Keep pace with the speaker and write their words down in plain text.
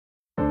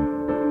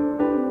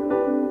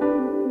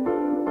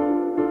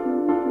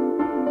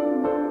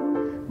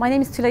My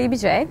name is Tulay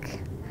Ibicek.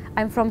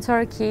 I'm from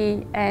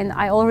Turkey and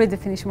I already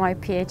finished my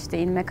PhD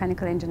in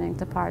Mechanical Engineering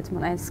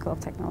Department and School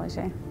of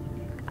Technology.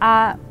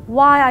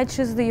 Why I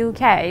choose the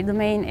UK? The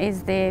main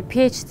is the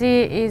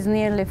PhD is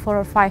nearly 4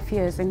 or 5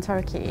 years in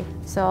Turkey.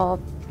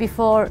 So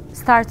before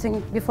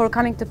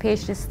coming to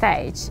PhD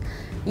stage,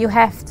 you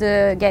have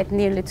to get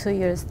nearly 2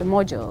 years the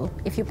module.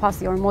 If you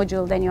pass your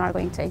module, then you are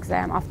going to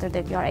exam. After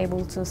that, you are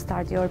able to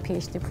start your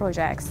PhD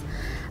projects.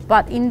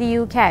 But in the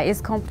UK,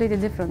 it's completely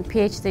different.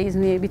 PhD is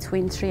near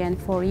between 3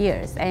 and 4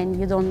 years, and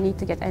you don't need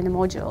to get any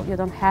module. You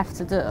don't have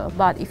to do.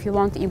 But if you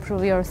want to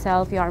improve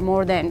yourself, you are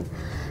more than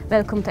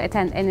welcome to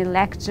attend any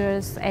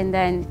lectures. And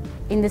then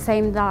in the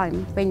same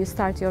time, when you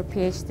start your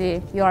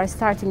PhD, you are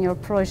starting your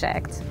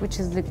project, which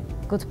is the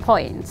good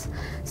point.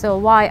 So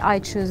why I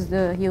choose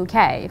the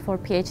UK for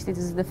PhD, this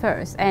is the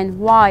first, and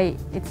why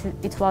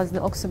it was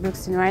the Oxford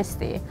Brookes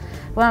University.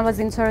 When I was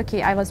in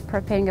Turkey, I was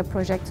preparing a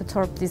project to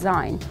Torp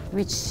Design,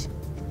 which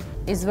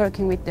is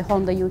working with the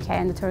Honda UK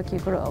and the Turkey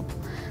group.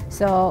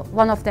 So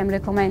one of them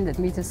recommended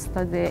me to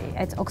study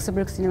at Oxford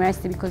Brookes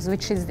University because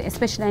which is the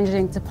special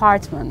engineering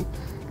department.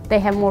 They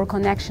have more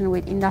connection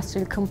with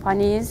industrial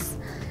companies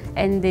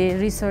and the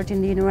research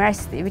in the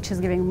university, which is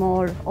giving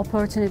more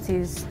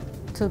opportunities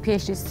to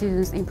PhD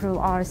students improve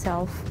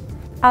ourselves.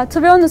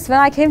 To be honest, when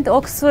I came to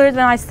Oxford,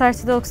 when I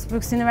started Oxford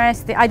Brookes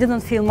University, I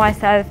didn't feel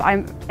myself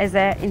as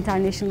an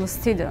international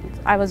student.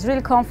 I was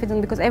really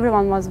confident because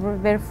everyone was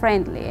very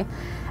friendly.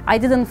 I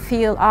didn't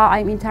feel,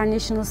 I'm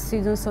international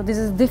student, so this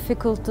is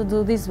difficult to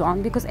do this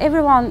one, because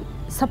everyone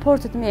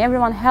supported me,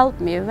 everyone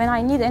helped me. When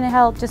I need any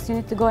help, just you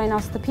need to go and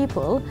ask the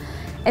people.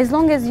 As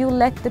long as you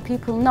let the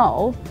people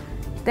know,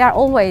 they are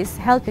always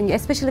helping you,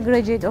 especially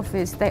graduate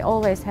office, they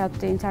always help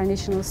the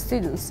international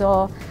students.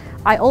 So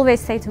I always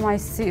say to my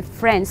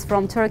friends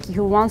from Turkey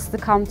who wants to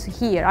come to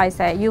here, I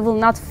say, you will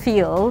not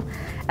feel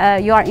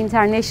you are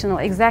international.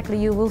 Exactly,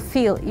 you will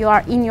feel you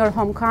are in your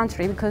home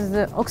country, because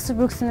the Oxford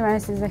Brookes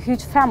University is a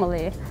huge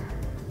family.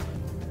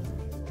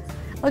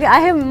 Okay,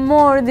 I have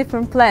more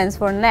different plans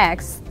for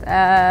next.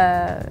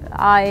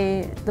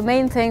 The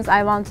main things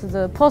I want to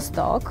do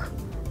postdoc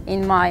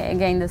in my,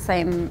 again, the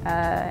same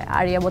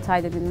area what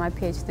I did in my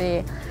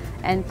PhD.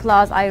 And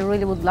plus, I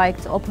really would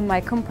like to open my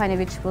company,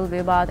 which will be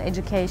about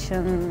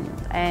education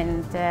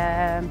and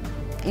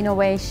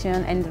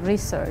innovation and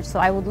research. So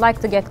I would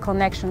like to get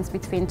connections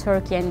between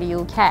Turkey and the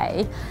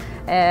UK.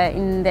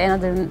 In the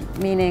another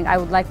meaning, I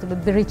would like to be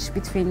bridge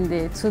between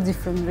the two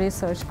different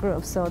research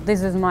groups. So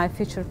this is my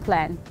future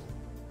plan.